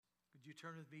you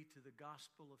turn with me to the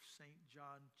Gospel of St.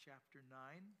 John, chapter 9?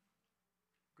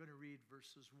 I'm going to read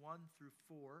verses 1 through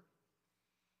 4.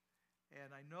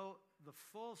 And I know the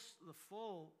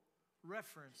full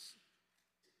reference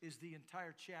is the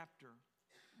entire chapter,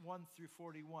 1 through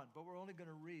 41. But we're only going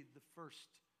to read the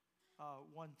first 1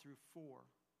 through 4.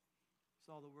 That's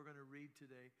all that we're going to read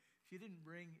today. If you didn't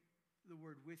bring the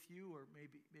word with you, or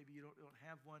maybe you don't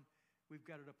have one, we've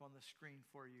got it up on the screen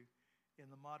for you in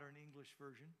the Modern English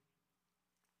Version.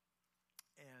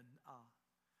 And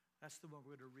that's the one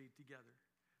we're going to read together.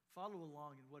 Follow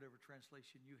along in whatever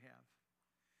translation you have.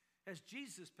 As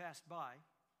Jesus passed by,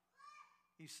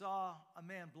 he saw a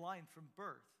man blind from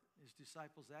birth. His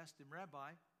disciples asked him,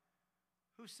 "Rabbi,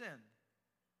 who sinned,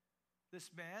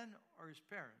 this man or his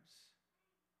parents,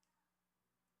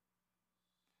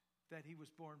 that he was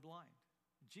born blind?"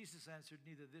 Jesus answered,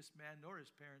 "Neither this man nor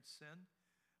his parents sinned,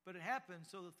 but it happened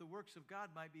so that the works of God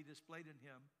might be displayed in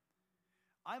him.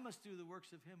 I must do the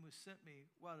works of him who sent me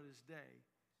while it is day.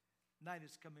 Night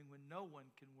is coming when no one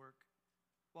can work.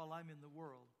 While I'm in the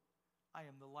world, I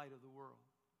am the light of the world."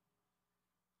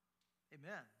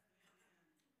 Amen.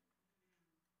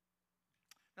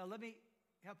 Now let me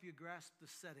help you grasp the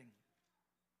setting.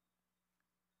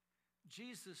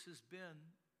 Jesus has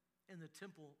been in the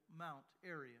Temple Mount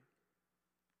area,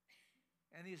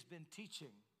 and he has been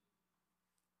teaching.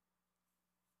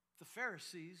 The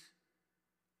Pharisees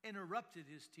interrupted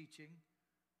his teaching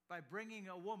by bringing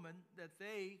a woman that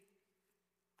they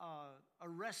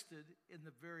arrested in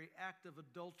the very act of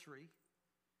adultery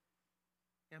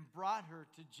and brought her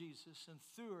to Jesus and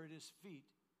threw her at his feet,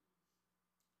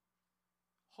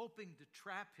 hoping to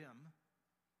trap him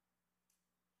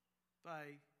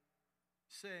by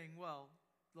saying, "Well,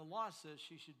 the law says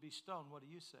she should be stoned. What do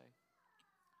you say?"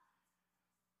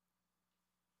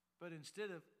 But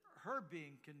instead of her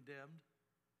being condemned,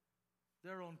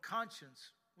 their own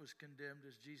conscience was condemned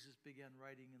as Jesus began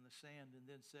writing in the sand and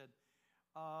then said,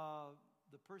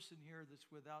 "The person here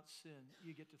that's without sin,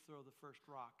 you get to throw the first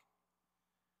rock."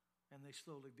 And they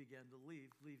slowly began to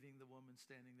leave, leaving the woman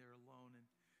standing there alone. And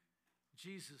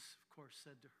Jesus, of course,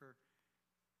 said to her,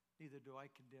 "Neither do I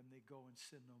condemn thee, go and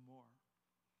sin no more."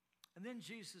 And then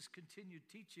Jesus continued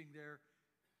teaching there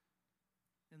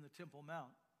in the Temple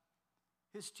Mount.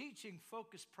 His teaching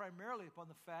focused primarily upon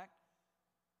the fact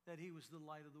that he was the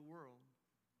light of the world.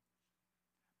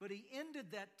 But he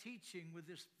ended that teaching with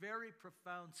this very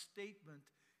profound statement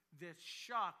that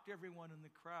shocked everyone in the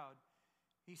crowd.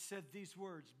 He said these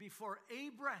words, "Before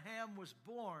Abraham was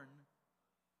born,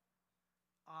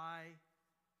 I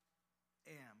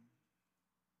am."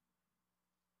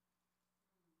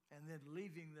 And then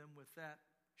leaving them with that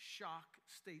shock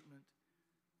statement,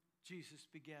 Jesus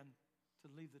began to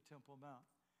leave the Temple Mount.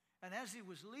 And as he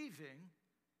was leaving,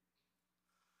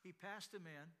 he passed a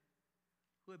man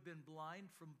who had been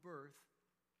blind from birth,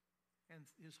 and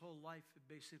his whole life had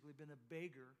basically been a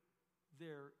beggar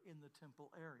there in the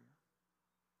temple area.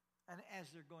 And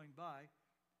as they're going by,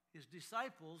 his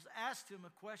disciples asked him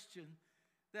a question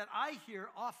that I hear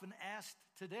often asked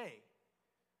today.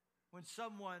 When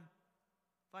someone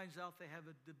finds out they have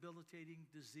a debilitating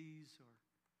disease, or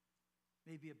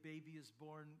maybe a baby is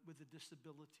born with a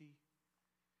disability,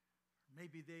 or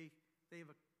maybe they have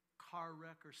a car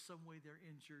wreck or some way they're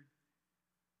injured.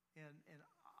 And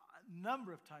a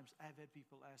number of times I've had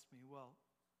people ask me, "Well,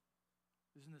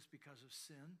 isn't this because of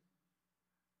sin?"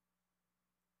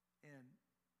 And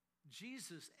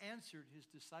Jesus answered his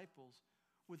disciples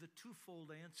with a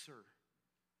twofold answer.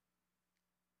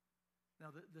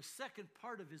 Now, the second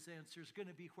part of his answer is going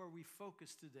to be where we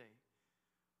focus today.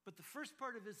 But the first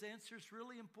part of his answer is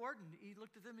really important. He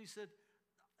looked at them and he said,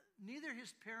 "Neither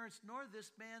his parents nor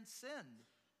this man sinned.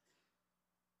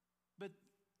 But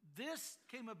this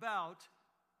came about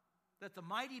that the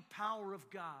mighty power of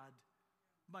God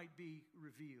might be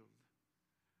revealed."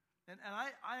 And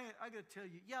I got to tell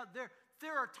you, yeah,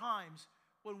 there are times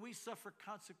when we suffer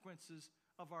consequences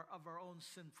of our own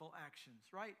sinful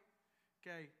actions, right?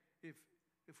 Okay,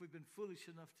 if we've been foolish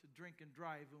enough to drink and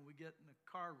drive and we get in a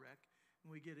car wreck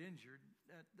and we get injured,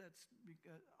 that's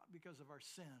because of our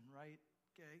sin, right?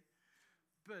 Okay,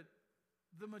 but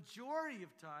the majority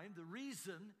of time, the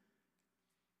reason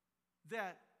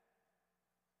that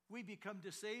we become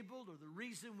disabled or the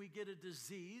reason we get a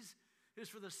disease is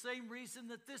for the same reason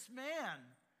that this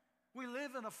man. We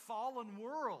live in a fallen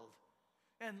world.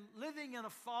 And living in a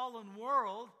fallen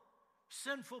world,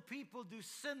 sinful people do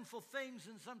sinful things,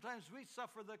 and sometimes we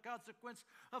suffer the consequence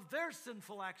of their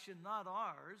sinful action, not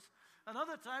ours. And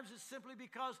other times it's simply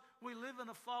because we live in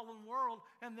a fallen world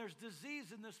and there's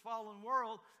disease in this fallen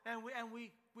world, and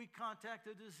we contact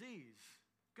a disease.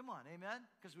 Come on, amen?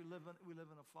 Because we live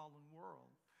in a fallen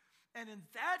world. And in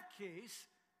that case,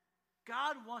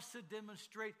 God wants to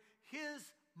demonstrate His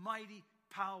mighty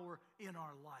power in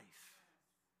our life.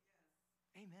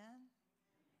 Amen?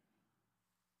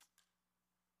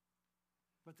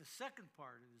 But the second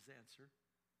part of his answer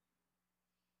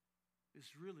is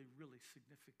really, really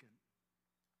significant.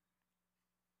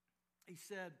 He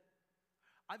said,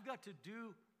 I've got to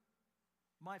do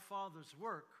my Father's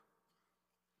work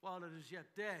while it is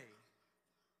yet day.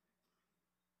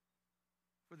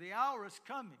 For the hour is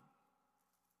coming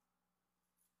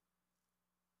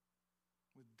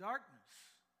when darkness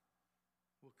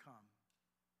will come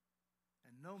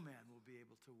and no man will be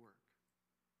able to work.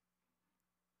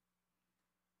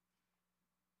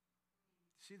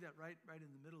 See that right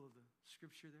in the middle of the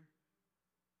scripture there?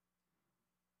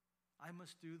 I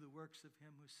must do the works of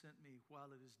him who sent me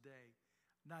while it is day.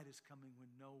 Night is coming when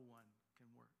no one can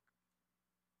work.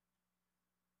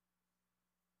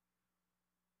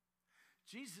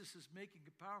 Jesus is making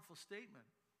a powerful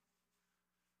statement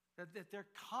that there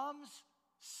comes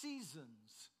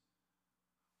seasons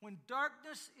when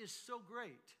darkness is so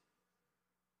great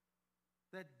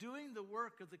that doing the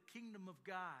work of the kingdom of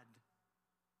God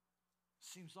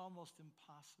seems almost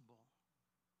impossible.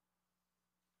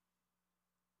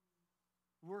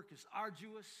 Work is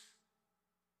arduous,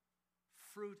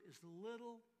 fruit is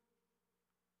little,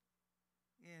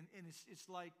 and it's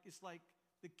like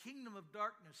the kingdom of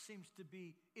darkness seems to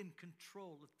be in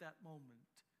control at that moment.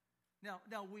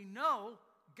 Now we know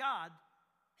God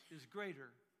is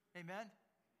greater. Amen?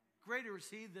 Greater is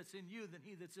He that's in you than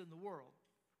he that's in the world.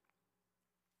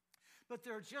 But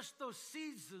there are just those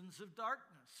seasons of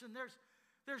darkness, and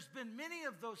there's been many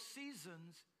of those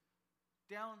seasons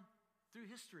down through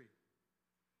history.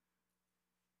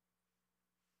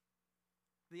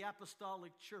 The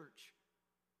apostolic church,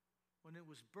 when it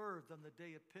was birthed on the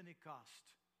day of Pentecost,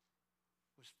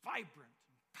 was vibrant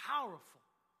and powerful.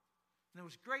 And there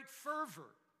was great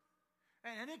fervor.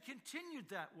 And it continued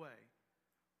that way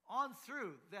on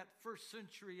through that first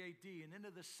century AD and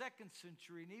into the second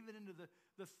century and even into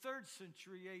the third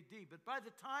century AD. But by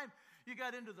the time you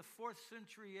got into the fourth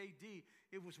century AD,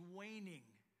 it was waning.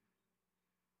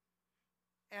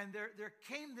 And there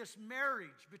came this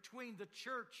marriage between the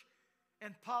church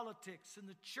and politics and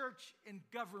the church and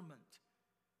government.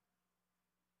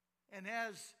 And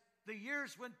as the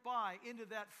years went by into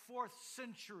that fourth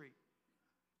century,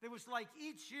 it was like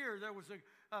each year there was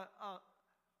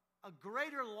a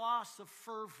greater loss of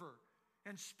fervor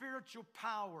and spiritual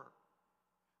power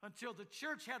until the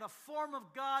church had a form of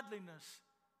godliness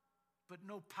but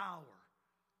no power.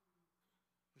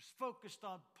 It was focused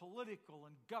on political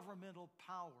and governmental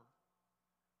power.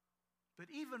 But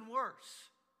even worse,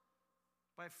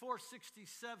 by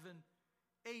 467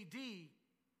 AD,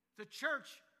 the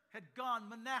church had gone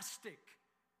monastic,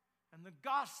 and the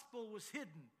gospel was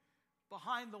hidden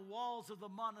behind the walls of the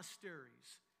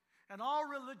monasteries. And all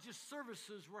religious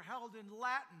services were held in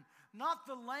Latin, not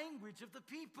the language of the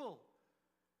people.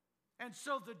 And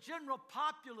so the general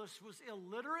populace was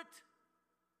illiterate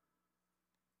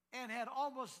and had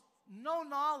almost no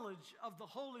knowledge of the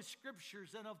Holy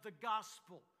Scriptures and of the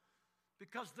gospel,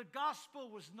 because the gospel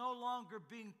was no longer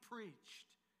being preached.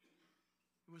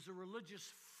 It was a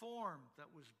religious form that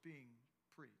was being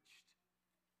preached.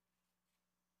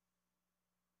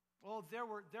 Oh, there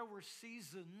were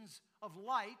seasons of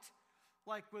light,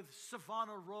 like with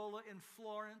Savonarola in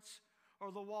Florence,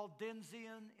 or the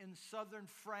Waldensian in southern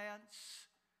France,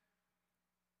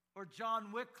 or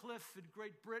John Wycliffe in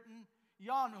Great Britain,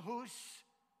 Jan Hus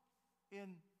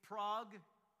in Prague,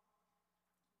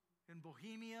 in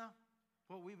Bohemia.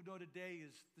 What we would know today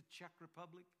is the Czech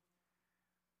Republic.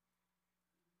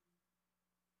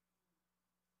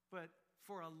 But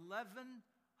for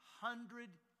 1,100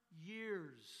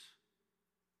 years,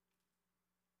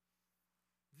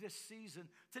 this season,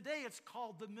 today it's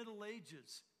called the Middle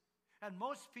Ages. And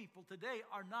most people today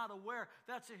are not aware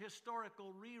that's a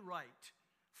historical rewrite.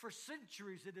 For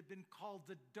centuries it had been called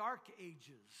the Dark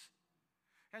Ages.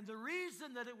 And the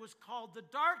reason that it was called the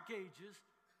Dark Ages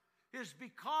is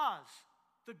because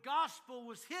the gospel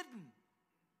was hidden.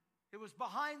 It was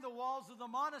behind the walls of the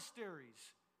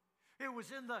monasteries. It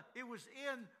was in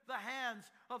the hands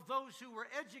of those who were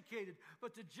educated,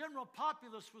 but the general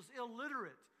populace was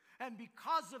illiterate. And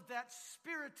because of that,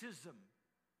 Spiritism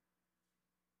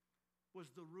was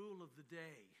the rule of the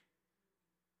day.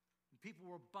 And people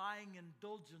were buying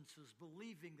indulgences,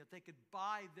 believing that they could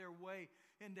buy their way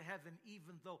into heaven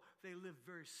even though they lived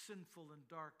very sinful and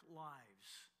dark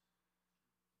lives.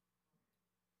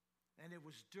 And it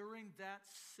was during that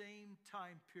same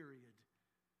time period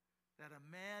that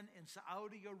a man in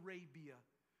Saudi Arabia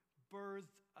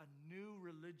birthed a new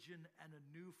religion and a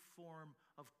new form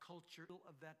of culture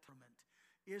of that time.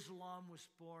 Islam was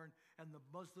born, and the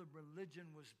Muslim religion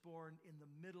was born in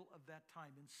the middle of that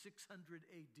time, in 600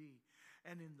 AD.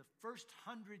 And in the first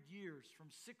 100 years, from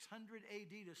 600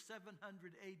 AD to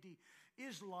 700 AD,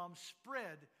 Islam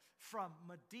spread from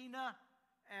Medina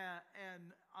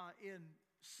and in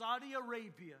Saudi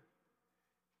Arabia,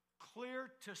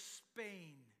 clear to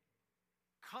Spain,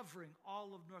 covering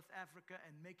all of North Africa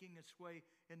and making its way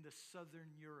into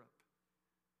southern Europe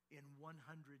in 100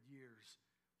 years.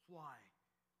 Why?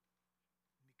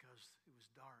 Because it was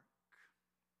dark.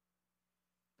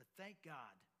 But thank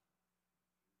God,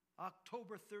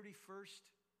 October 31st,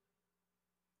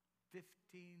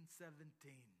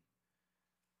 1517,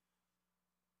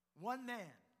 one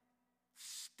man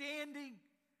standing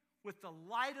with the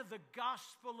light of the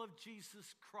gospel of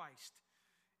Jesus Christ,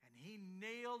 and he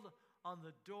nailed on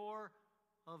the door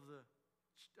of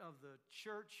the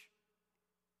church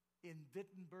in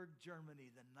Wittenberg,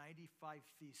 Germany, the 95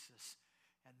 Thesis.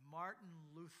 And Martin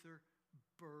Luther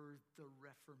birthed the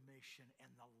Reformation,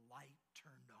 and the light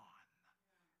turned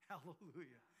on.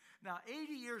 Hallelujah. Now,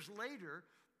 80 years later,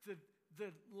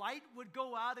 the light would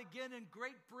go out again in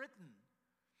Great Britain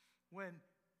when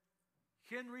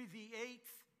Henry VIII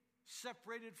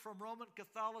separated from Roman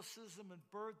Catholicism and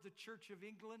birthed the Church of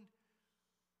England.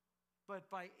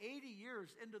 But by 80 years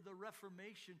into the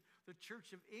Reformation, the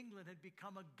Church of England had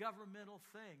become a governmental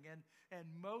thing. And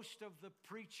most of the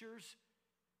preachers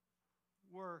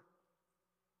were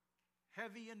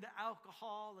heavy into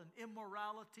alcohol and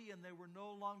immorality, and they were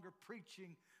no longer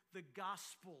preaching the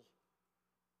gospel.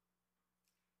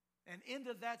 And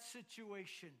into that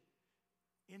situation,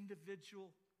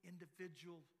 individual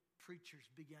preachers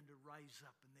began to rise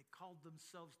up, and they called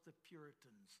themselves the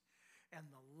Puritans. And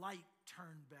the light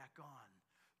turned back on.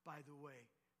 By the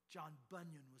way, John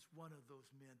Bunyan was one of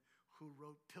those men who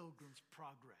wrote Pilgrim's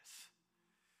Progress.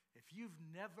 If you've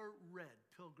never read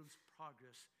Pilgrim's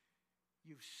Progress,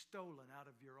 you've stolen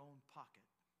out of your own pocket.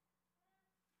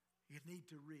 You need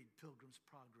to read Pilgrim's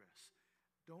Progress.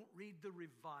 Don't read the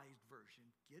revised version.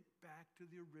 Get back to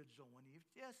the original one.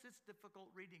 Yes, it's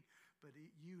difficult reading, but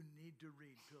you need to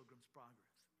read Pilgrim's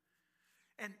Progress.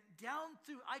 And down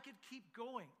through, I could keep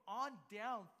going, on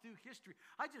down through history.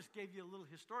 I just gave you a little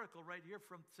historical right here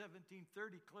from 1730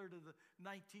 clear to the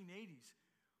 1980s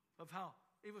of how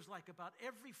it was like about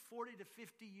every 40 to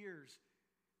 50 years,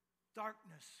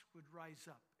 darkness would rise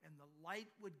up and the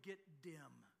light would get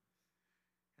dim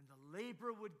and the labor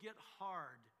would get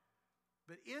hard.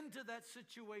 But into that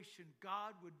situation,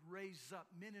 God would raise up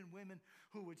men and women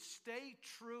who would stay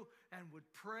true and would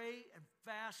pray and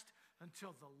fast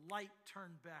until the light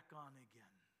turned back on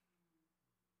again.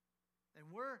 And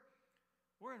we're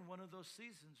in one of those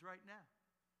seasons right now.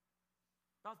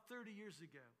 About 30 years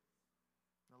ago,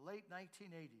 in the late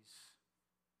 1980s,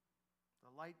 the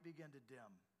light began to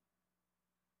dim.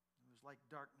 It was like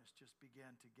darkness just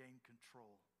began to gain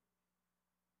control.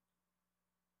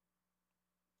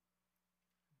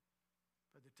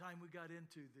 By the time we got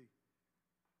into the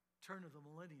turn of the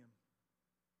millennium,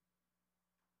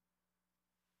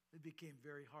 it became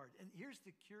very hard. And here's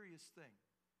the curious thing.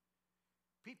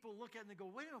 People look at it and they go,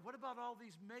 wait a minute, what about all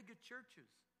these mega churches?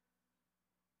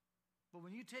 But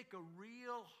when you take a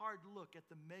real hard look at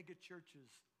the mega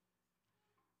churches,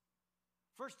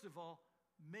 first of all,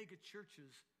 mega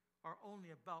churches are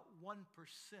only about 1%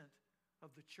 of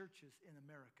the churches in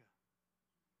America.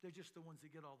 They're just the ones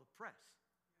that get all the press.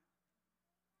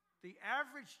 The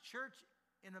average church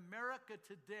in America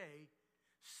today,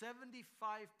 75%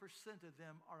 of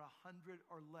them are 100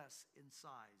 or less in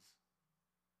size.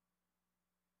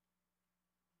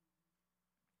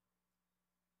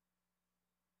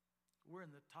 We're in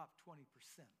the top 20%.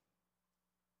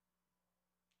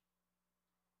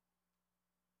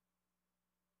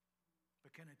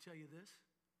 But can I tell you this?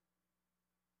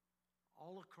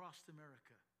 All across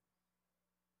America,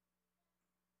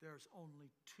 there's only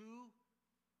 2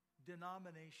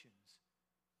 denominations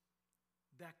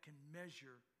that can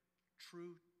measure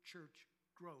true church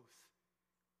growth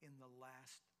in the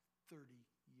last 30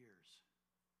 years.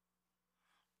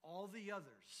 All the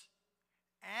others,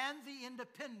 and the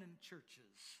independent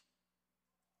churches,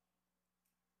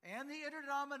 and the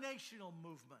interdenominational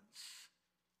movements,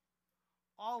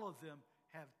 all of them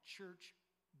have church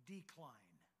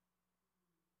decline.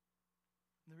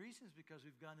 And the reason is because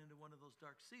we've gone into one of those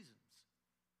dark seasons.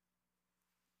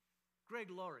 Greg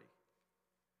Laurie,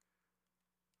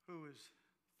 who is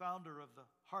founder of the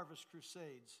Harvest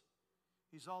Crusades,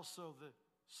 he's also the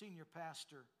senior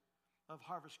pastor of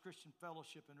Harvest Christian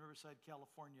Fellowship in Riverside,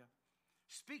 California.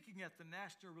 Speaking at the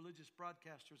National Religious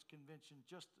Broadcasters Convention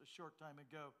just a short time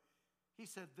ago, he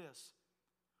said this: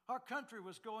 "Our country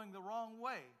was going the wrong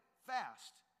way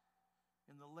fast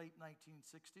in the late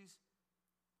 1960s.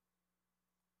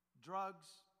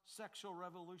 Drugs, sexual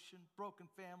revolution, broken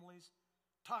families,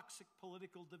 toxic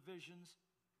political divisions.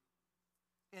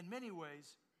 In many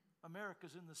ways,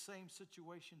 America's in the same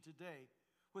situation today,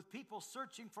 with people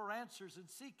searching for answers and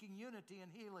seeking unity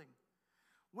and healing.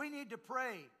 We need to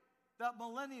pray that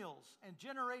millennials and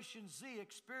Generation Z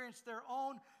experience their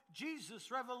own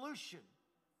Jesus revolution,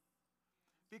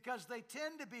 because they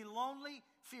tend to be lonely,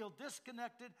 feel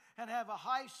disconnected, and have a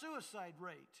high suicide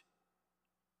rate.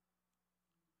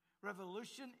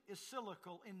 Revolution is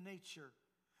cyclical in nature.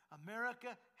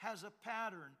 America has a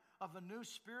pattern of a new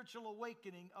spiritual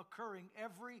awakening occurring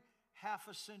every half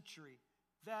a century.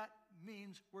 That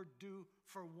means we're due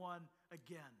for one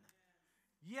again."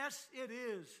 Yes, it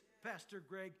is, Pastor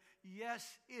Greg.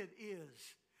 Yes, it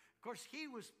is. Of course, he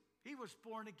was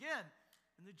born again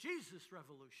in the Jesus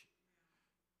Revolution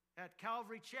at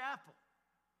Calvary Chapel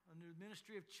under the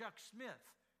ministry of Chuck Smith,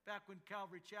 back when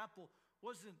Calvary Chapel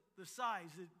wasn't the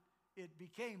size it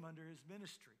became under his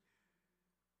ministry.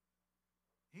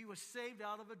 He was saved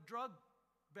out of a drug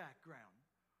background.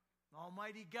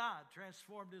 Almighty God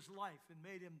transformed his life and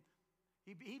made him,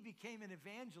 he became an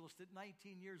evangelist at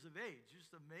 19 years of age.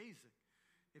 Just amazing.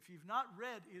 If you've not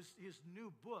read his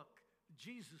new book,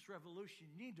 Jesus Revolution,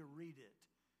 you need to read it.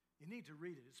 You need to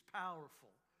read it. It's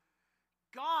powerful.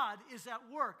 God is at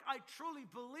work. I truly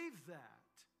believe that.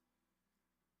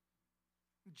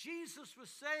 Jesus was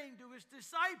saying to his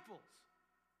disciples,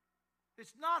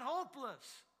 it's not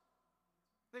hopeless.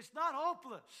 It's not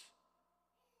hopeless.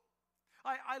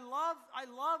 I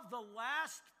love the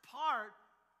last part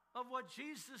of what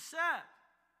Jesus said.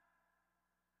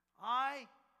 I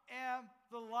am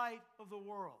the light of the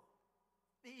world.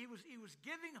 He was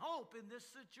giving hope in this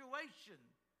situation.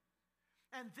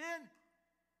 And then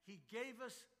he gave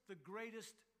us the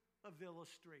greatest of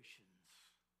illustrations.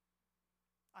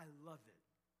 I love it.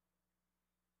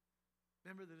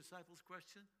 Remember the disciples'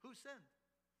 question? Who sinned?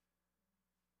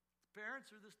 The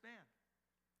parents or this man?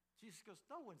 Jesus goes,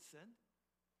 no one sinned.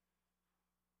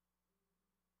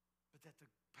 But that the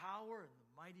power and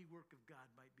the mighty work of God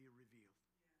might be revealed.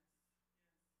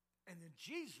 And then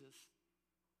Jesus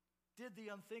did the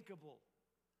unthinkable.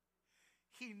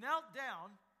 He knelt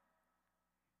down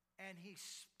and he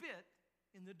spit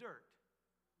in the dirt.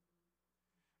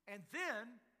 And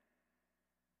then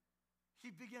he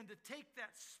began to take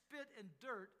that spit and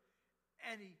dirt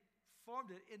and he formed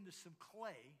it into some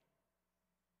clay.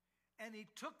 And he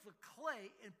took the clay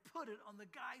and put it on the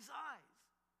guy's eyes.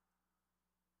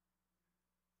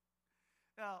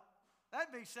 Now,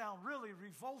 that may sound really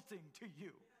revolting to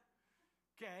you.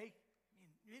 Okay?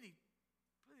 I mean, he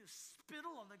put his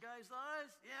spittle on the guy's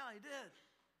eyes? Yeah, he did.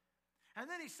 And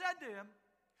then he said to him,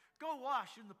 go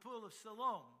wash in the pool of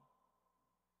Siloam.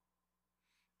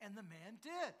 And the man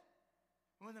did.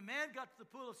 When the man got to the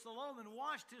pool of Siloam and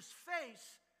washed his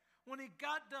face, when he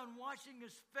got done washing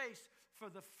his face, for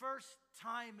the first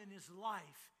time in his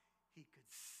life, he could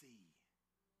see.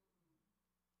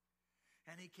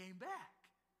 And he came back.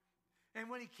 And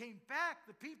when he came back,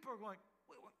 the people are going,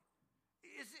 wait,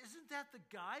 isn't that the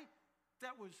guy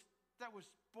that was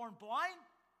born blind?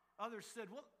 Others said,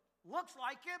 well, looks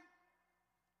like him.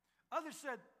 Others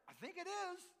said, I think it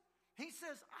is. He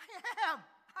says, I am.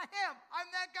 I'm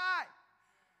that guy.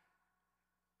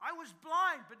 I was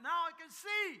blind, but now I can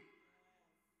see.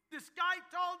 This guy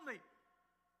told me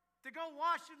to go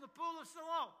wash in the pool of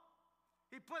Siloam.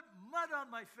 He put mud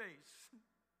on my face.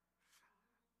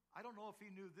 I don't know if he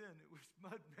knew then it was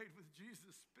mud made with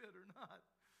Jesus' spit or not.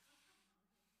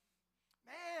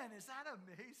 Man, is that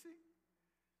amazing?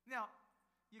 Now,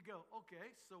 you go,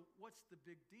 okay, so what's the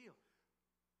big deal?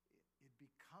 It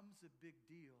becomes a big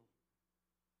deal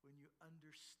when you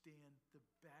understand the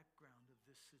background of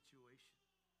this situation.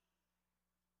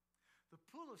 The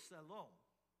pool of Siloam,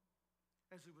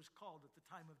 as it was called at the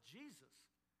time of Jesus,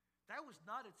 that was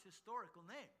not its historical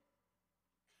name.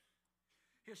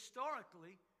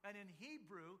 Historically, and in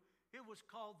Hebrew, it was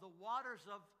called the waters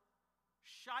of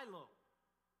Shiloh.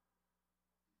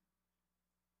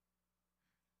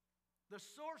 The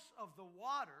source of the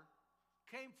water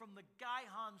came from the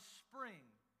Gihon Spring.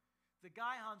 The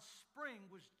Gihon Spring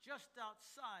was just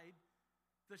outside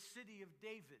the city of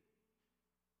David,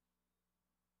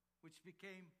 which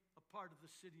became a part of the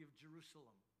city of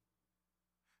Jerusalem.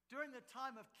 During the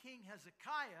time of King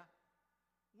Hezekiah,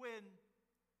 when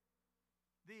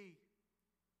the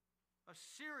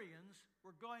Assyrians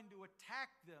were going to attack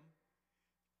them,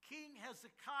 King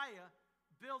Hezekiah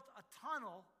built a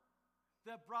tunnel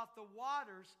that brought the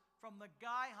waters from the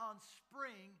Gihon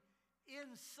spring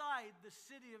inside the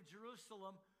city of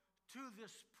Jerusalem to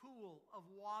this pool of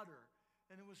water.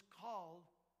 And it was called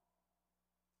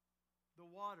the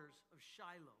waters of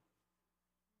Shiloh.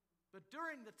 But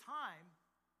during the time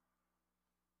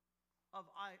of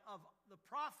the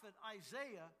prophet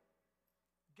Isaiah,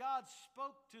 God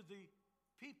spoke to the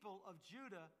people of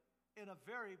Judah in a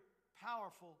very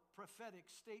powerful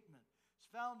prophetic statement. It's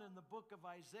found in the book of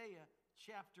Isaiah,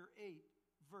 chapter 8,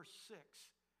 verse 6.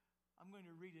 I'm going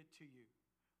to read it to you.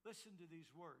 Listen to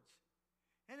these words.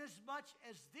 Inasmuch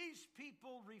as these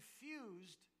people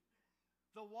refused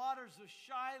the waters of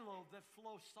Shiloh that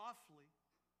flow softly,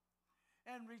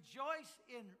 and rejoice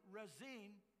in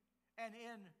Rezin and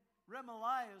in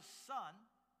Remaliah's son,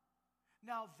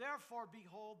 now therefore,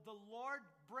 behold, the Lord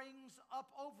brings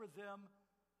up over them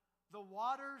the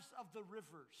waters of the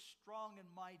rivers, strong and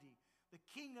mighty, the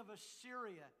king of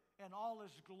Assyria and all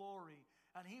his glory,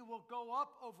 and he will go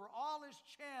up over all his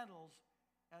channels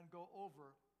and go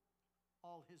over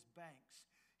all his banks.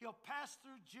 He'll pass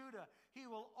through Judah. He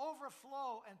will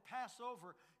overflow and pass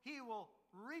over. He will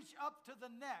reach up to the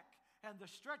neck, and the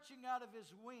stretching out of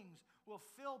his wings will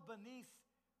fill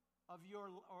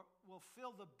will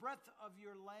fill the breadth of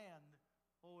your land,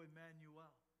 O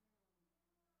Emmanuel.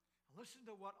 Listen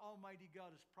to what Almighty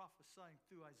God is prophesying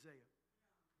through Isaiah.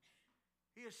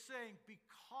 He is saying,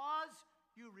 because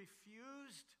you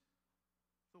refused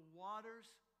the waters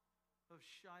of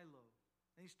Shiloh.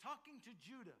 And he's talking to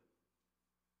Judah.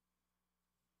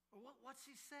 What's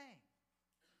he saying?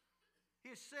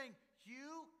 He is saying,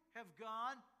 you have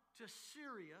gone to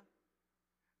Syria,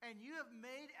 and you have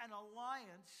made an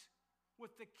alliance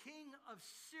with the king of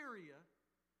Syria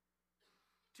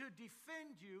to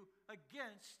defend you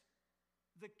against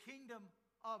the kingdom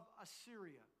of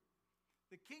Assyria.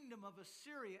 The kingdom of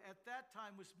Assyria at that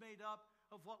time was made up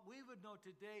of what we would know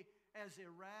today as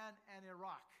Iran and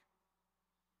Iraq.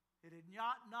 It had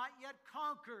not yet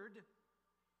conquered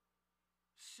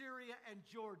Syria and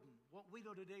Jordan, what we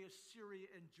know today as Syria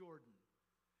and Jordan.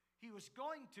 He was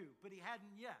going to, but he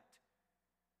hadn't yet.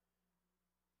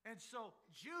 And so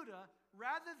Judah,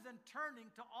 rather than turning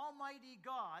to Almighty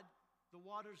God, the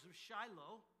waters of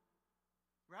Shiloh,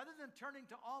 rather than turning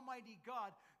to Almighty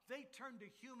God, they turned to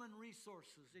human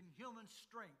resources and human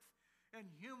strength and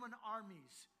human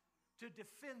armies to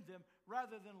defend them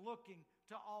rather than looking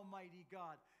to Almighty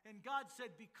God. And God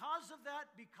said, because of that,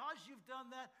 because you've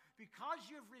done that, because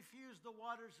you've refused the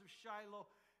waters of Shiloh,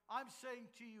 I'm saying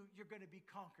to you, you're going to be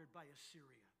conquered by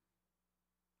Assyria.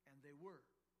 And they were.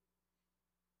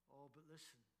 Oh, but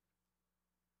listen.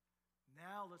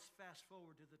 Now let's fast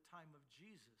forward to the time of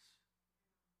Jesus.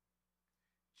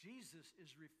 Jesus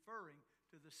is referring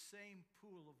to the same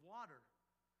pool of water,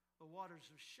 the waters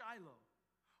of Shiloh,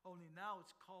 only now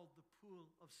it's called the pool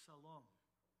of Siloam.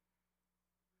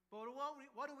 But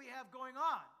what do we have going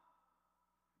on?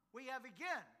 We have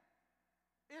again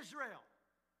Israel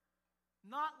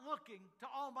not looking to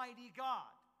Almighty God.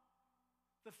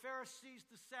 The Pharisees,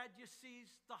 the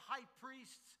Sadducees, the high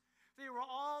priests, they were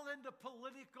all into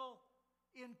political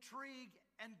intrigue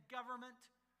and government.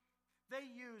 They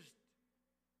used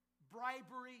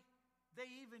bribery. They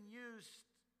even used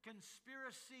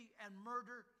conspiracy and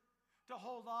murder to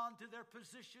hold on to their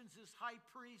positions as high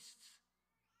priests.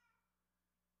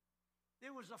 It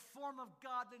was a form of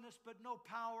godliness, but no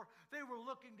power. They were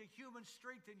looking to human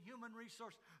strength and human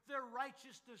resource. Their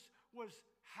righteousness was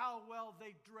how well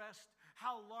they dressed,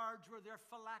 how large were their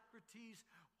phylacteries,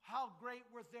 how great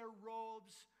were their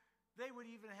robes. They would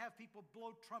even have people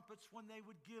blow trumpets when they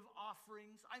would give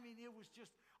offerings. I mean, it was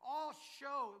just all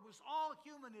show. It was all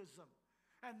humanism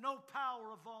and no power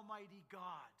of Almighty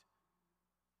God.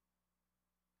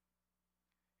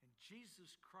 And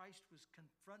Jesus Christ was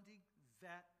confronting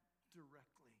that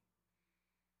directly.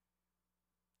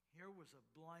 Here was a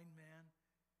blind man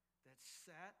that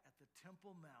sat at the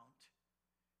Temple Mount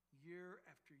year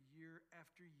after year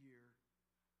after year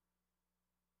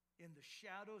in the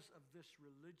shadows of this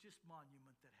religious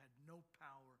monument that had no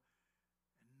power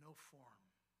and no form,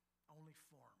 only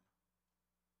form.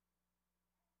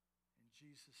 And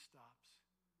Jesus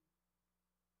stops.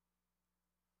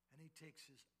 And he takes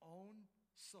his own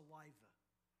saliva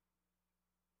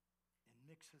and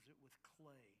mixes it with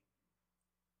clay,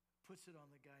 puts it on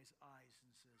the guy's eyes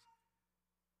and says,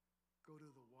 go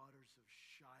to the waters of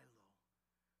Shiloh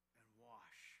and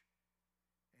wash,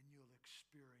 and you'll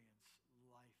experience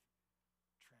life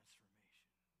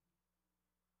transformation.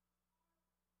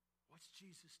 What's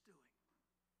Jesus doing?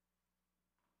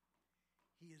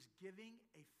 He is giving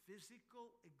a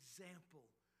physical example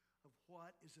of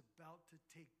what is about to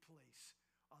take place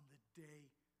on the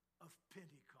day of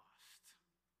Pentecost.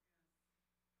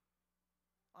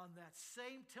 On that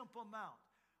same Temple Mount,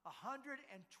 120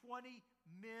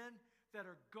 men that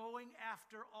are going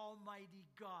after Almighty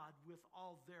God with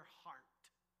all their heart.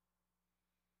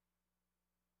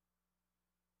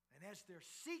 And as they're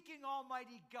seeking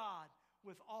Almighty God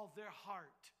with all their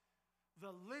heart,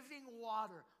 the living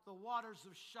water, the waters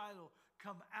of Shiloh,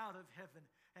 come out of heaven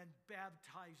and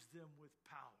baptize them with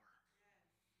power.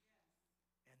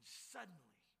 And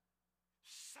suddenly,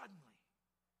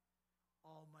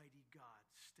 Almighty God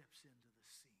steps into the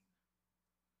scene.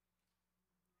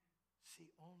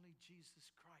 See, only Jesus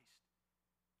Christ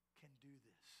can do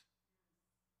this.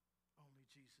 Only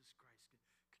Jesus Christ can.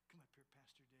 Come up here,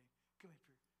 Pastor Dave. Come up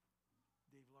here.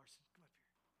 Dave Larson, come up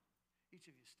here. Each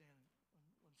of you stand on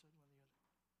one side, one on the other.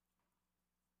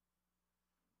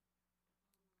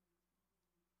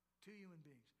 Two human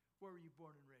beings. Where were you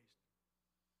born and raised?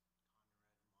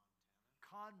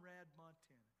 Conrad, Montana. Conrad,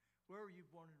 Montana. Where were you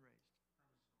born and raised?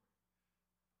 Hermiston.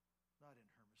 Not in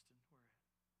Hermiston.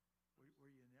 Where at?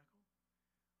 Were you in Echo?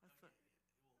 I thought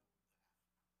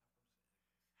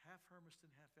half Hermiston,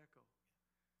 half Echo.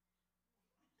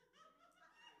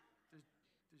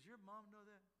 Does your mom know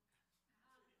that?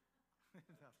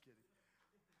 No, I'm kidding.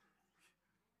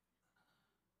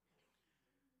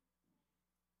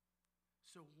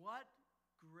 So what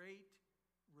great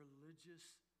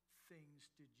religious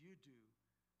things did you do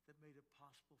that made it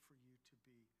possible for you to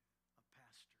be a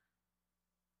pastor?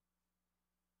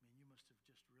 I mean, you must have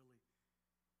just really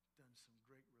done some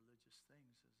great religious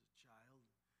things as a child,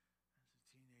 as a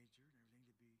teenager, and everything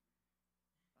to be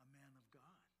a man of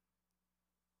God.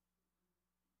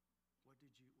 What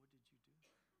did you do?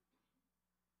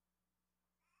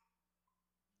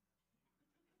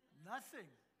 Nothing.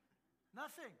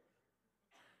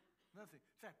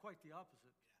 In fact, quite the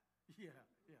opposite. Yeah.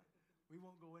 We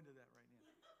won't go into that right now.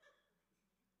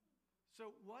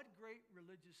 So what great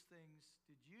religious things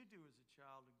did you do as a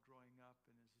child and growing up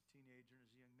and as a teenager and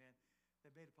as a young man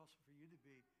that made it possible for you to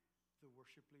be the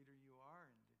worship leader you are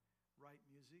and to write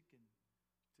music and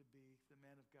to be the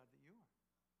man of God that you are?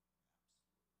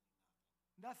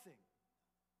 Absolutely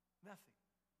Nothing.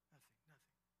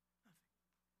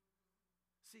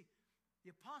 See,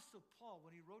 the Apostle Paul,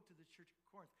 when he wrote to the church of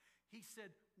Corinth, he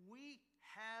said, we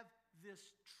have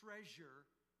this treasure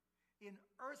in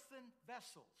earthen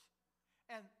vessels.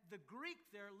 And the Greek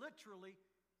there, literally,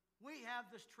 we have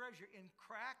this treasure in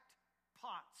cracked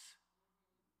pots.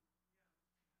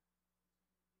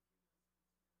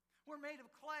 We're made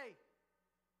of clay.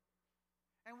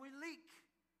 And we leak.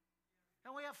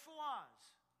 And we have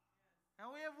flaws.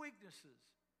 And we have weaknesses.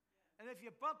 And if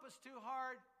you bump us too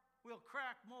hard, we'll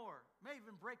crack more. May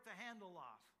even break the handle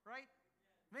off, right?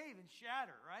 May even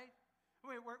shatter, right? I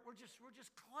mean, we're just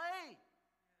clay.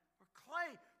 We're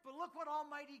clay. But look what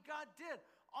Almighty God did.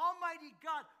 Almighty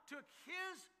God took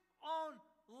His own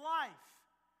life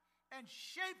and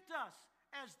shaped us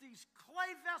as these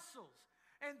clay vessels.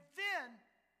 And then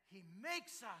He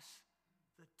makes us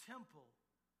the temple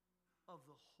of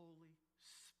the Holy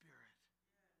Spirit.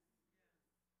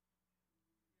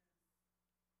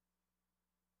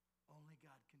 Only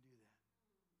God can do that.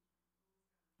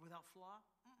 Without flaw?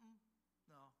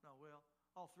 No. Well,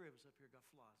 all three of us up here got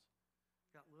flaws.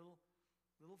 Got little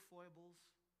foibles,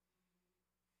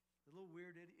 little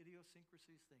weird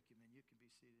idiosyncrasies. Thank you, man. You can be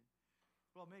seated.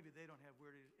 Well, maybe they don't have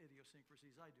weird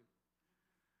idiosyncrasies. I do.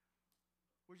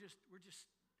 We're just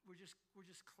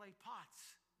clay pots.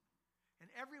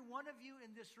 And every one of you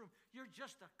in this room, you're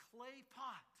just a clay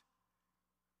pot.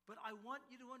 But I want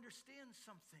you to understand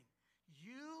something.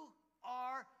 You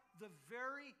are the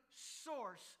very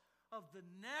source of the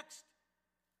next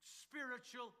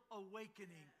spiritual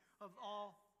awakening of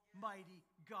Almighty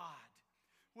God.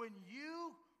 When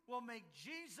you will make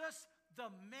Jesus the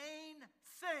main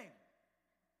thing.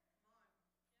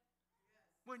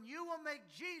 When you will make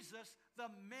Jesus the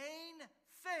main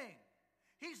thing.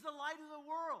 He's the light of the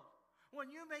world. When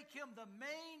you make Him the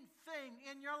main thing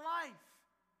in your life.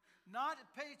 Not a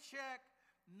paycheck,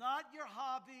 not your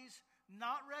hobbies,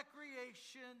 not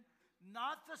recreation,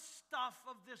 not the stuff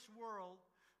of this world,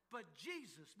 but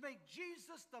Jesus. Make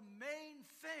Jesus the main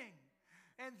thing.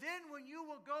 And then when you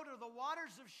will go to the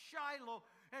waters of Shiloh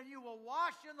and you will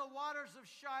wash in the waters of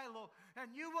Shiloh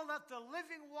and you will let the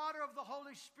living water of the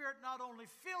Holy Spirit not only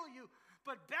fill you,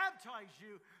 but baptize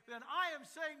you, then I am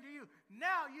saying to you,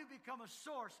 now you become a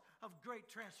source of great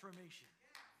transformation.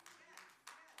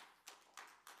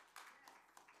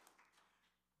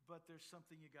 But there's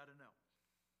something you got to know.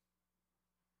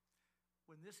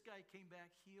 When this guy came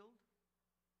back healed,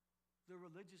 the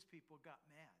religious people got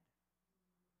mad.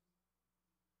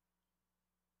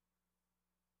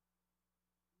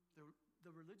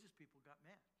 The religious people got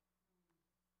mad.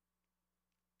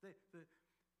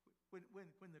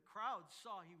 When the crowd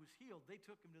saw he was healed, they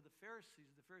took him to the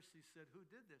Pharisees. The Pharisees said, "Who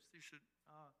did this?" They said,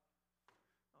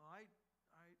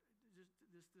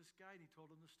 this guy, and he told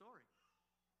them the story.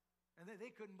 And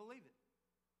they couldn't believe it.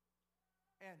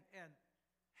 And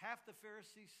half the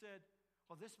Pharisees said,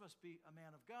 "Well, this must be a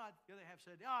man of God." The other half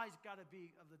said, "He's got to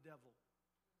be of the devil."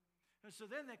 And so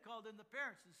then they called in the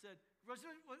parents and said,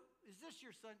 "Is this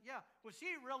your son?" "Yeah." "Was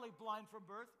he really blind from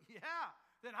birth?" "Yeah."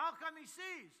 "Then how come he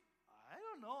sees?" "I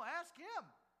don't know. Ask him.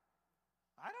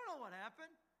 I don't know what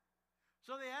happened."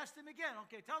 So they asked him again,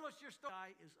 "Okay, tell us your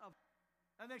story."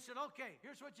 And they said, "Okay,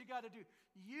 here's what you got to do.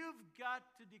 You've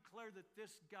got to declare that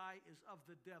this guy is of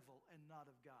the devil and not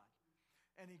of God."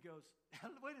 And he goes,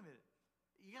 "Wait a minute.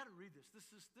 You got to read this.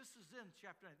 This is in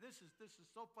chapter 9. This is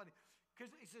so funny."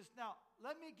 Because he says, "Now,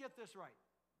 let me get this right.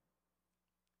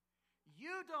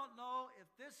 You don't know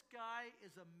if this guy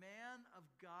is a man of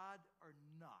God or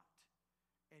not.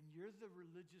 And you're the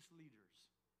religious leaders.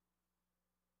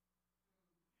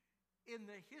 In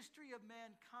the history of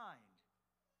mankind,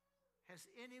 has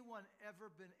anyone ever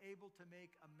been able to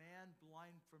make a man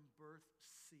blind from birth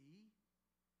see?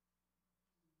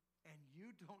 And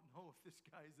you don't know if this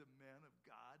guy is a man of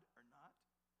God or not?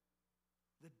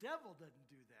 The devil doesn't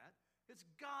do that. It's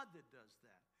God that does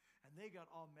that." And they got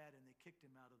all mad and they kicked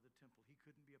him out of the temple. He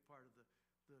couldn't be a part of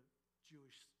the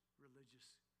Jewish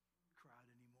religious crowd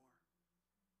anymore.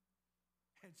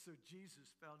 And so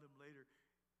Jesus found him later,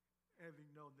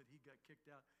 having known that he got kicked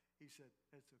out. He said,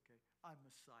 "That's okay. I'm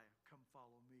Messiah. Come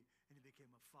follow me." And he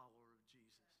became a follower of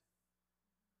Jesus.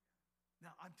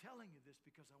 Now, I'm telling you this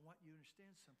because I want you to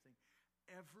understand something.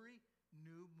 Every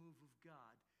new move of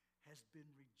God has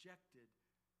been rejected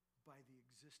by the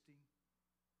existing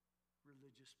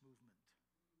religious movement.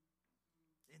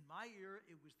 In my era,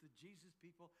 it was the Jesus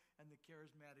people and the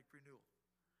charismatic renewal.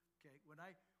 Okay, when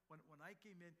I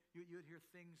came in, you'd hear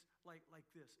things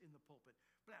like this in the pulpit.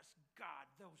 "Bless God,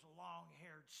 those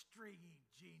long-haired, stringy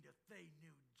Gene, if they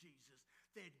knew Jesus,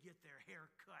 they'd get their hair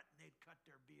cut and they'd cut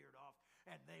their beard off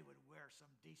and they would wear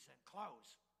some decent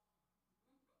clothes."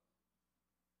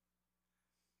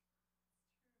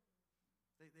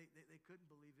 They couldn't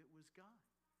believe it was God.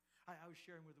 I was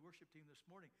sharing with the worship team this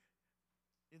morning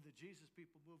in the Jesus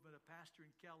People movement, a pastor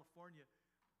in California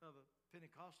of a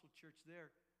Pentecostal church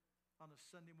there on a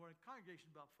Sunday morning,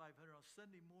 congregation about 500, on a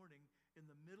Sunday morning in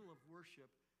the middle of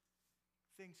worship,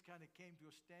 things kind of came to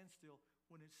a standstill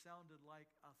when it sounded like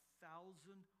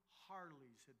 1,000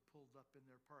 Harleys had pulled up in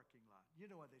their parking lot. You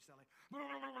know what they sound like,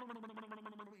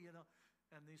 you know,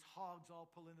 and these hogs all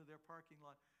pull into their parking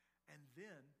lot. And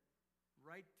then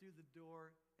right through the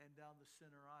door and down the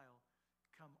center aisle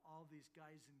come all these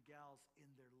guys and gals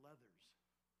in their leathers.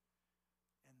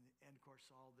 And of course,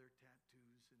 all their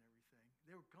tattoos and everything.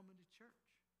 They were coming to church.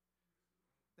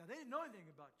 Now, they didn't know anything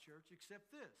about church except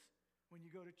this. When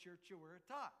you go to church, you wear a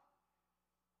tie.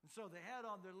 And so they had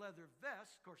on their leather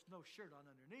vests, of course, no shirt on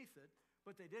underneath it,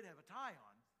 but they did have a tie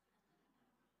on.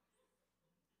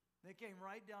 They came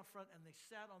right down front and they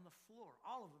sat on the floor.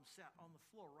 All of them sat on the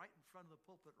floor right in front of the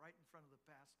pulpit, right in front of the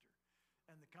pastor.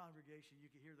 And the congregation, you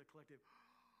could hear the collective,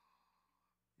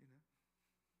 you know.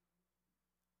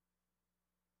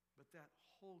 But that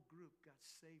whole group got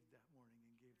saved that morning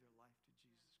and gave their life to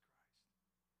Jesus Christ.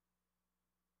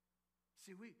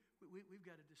 See, we've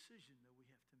got a decision that we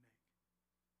have to make.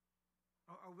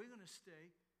 Are we going to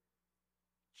stay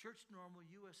Church Normal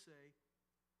USA,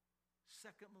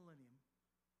 second millennium,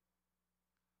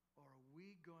 or are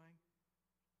we going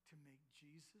to make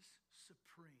Jesus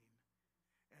supreme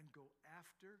and go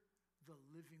after the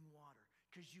living water?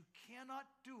 Because you cannot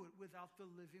do it without the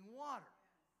living water.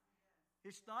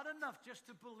 It's not enough just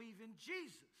to believe in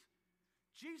Jesus.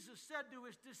 Jesus said to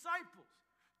his disciples,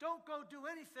 "Don't go do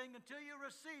anything until you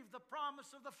receive the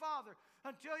promise of the Father,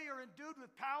 until you're endued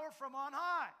with power from on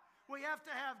high." We have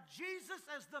to have Jesus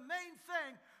as the main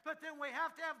thing, but then we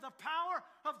have to have the power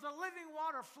of the living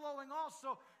water flowing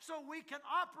also, so we can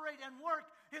operate and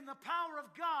work in the power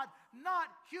of God, not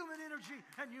human energy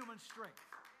and human strength.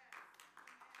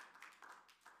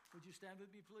 Would you stand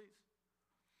with me, please?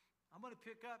 I'm going to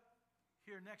pick up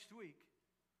here next week,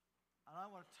 and I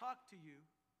want to talk to you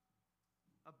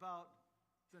about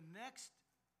the next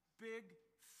big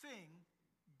thing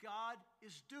God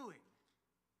is doing.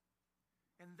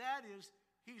 And that is,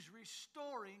 he's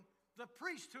restoring the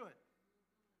priesthood.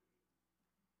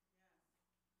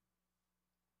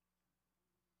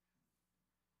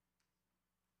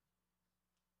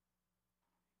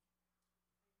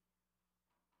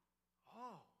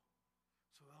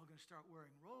 to start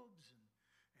wearing robes and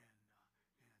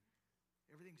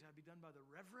everything's got to be done by the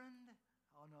reverend.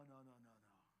 Oh, no, no, no, no, no.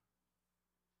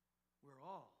 We're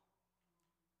all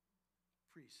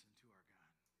priests unto our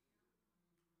God.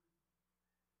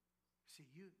 See,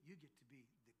 you get to be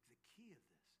the key of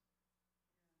this.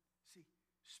 See,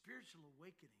 spiritual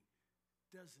awakening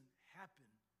doesn't happen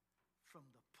from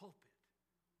the pulpit.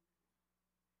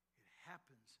 It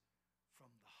happens from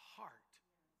the heart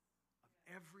of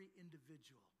every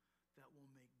individual that will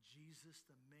make Jesus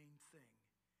the main thing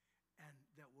and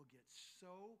that will get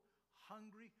so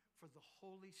hungry for the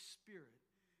Holy Spirit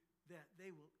that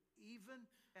they will even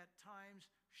at times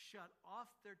shut off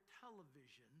their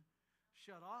television,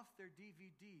 shut off their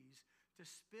DVDs to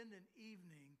spend an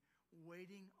evening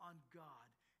waiting on God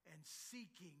and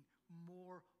seeking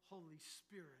more Holy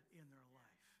Spirit in their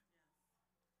life.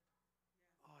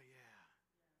 Oh, yeah.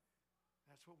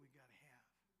 That's what we've got to have.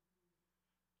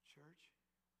 Church,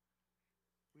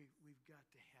 we've got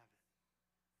to have it.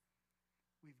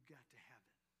 We've got to have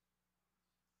it.